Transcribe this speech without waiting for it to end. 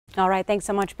All right, thanks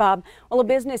so much, Bob. Well, a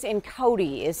business in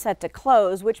Cody is set to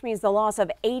close, which means the loss of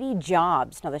 80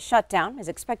 jobs. Now, the shutdown is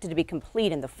expected to be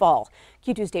complete in the fall.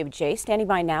 Q2's David Shea standing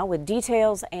by now with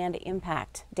details and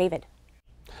impact. David.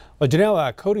 Well,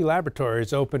 Janelle, Cody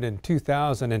Laboratories opened in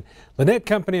 2000, and Lannett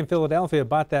Company in Philadelphia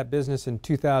bought that business in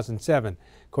 2007.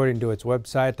 According to its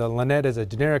website, the Lannett is a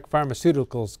generic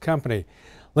pharmaceuticals company.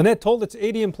 Lannett told its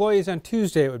 80 employees on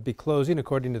Tuesday it would be closing,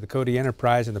 according to the Cody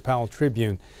Enterprise and the Powell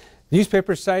Tribune.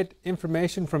 Newspapers cite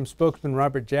information from spokesman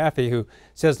Robert Jaffe, who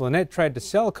says Lannett tried to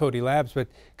sell Cody Labs but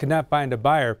could not find a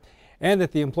buyer, and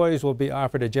that the employees will be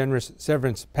offered a generous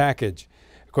severance package.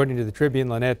 According to the Tribune,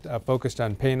 Lannett focused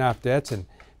on paying off debts, and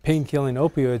pain-killing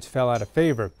opioids fell out of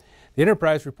favor. The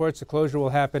Enterprise reports the closure will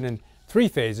happen in 3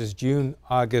 phases: June,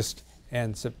 August,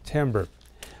 and September.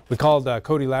 We called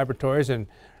Cody Laboratories, and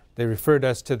they referred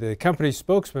us to the company's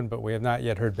spokesman, but we have not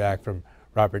yet heard back from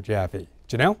Robert Jaffe.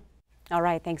 Janelle? All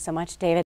right, thanks so much, David.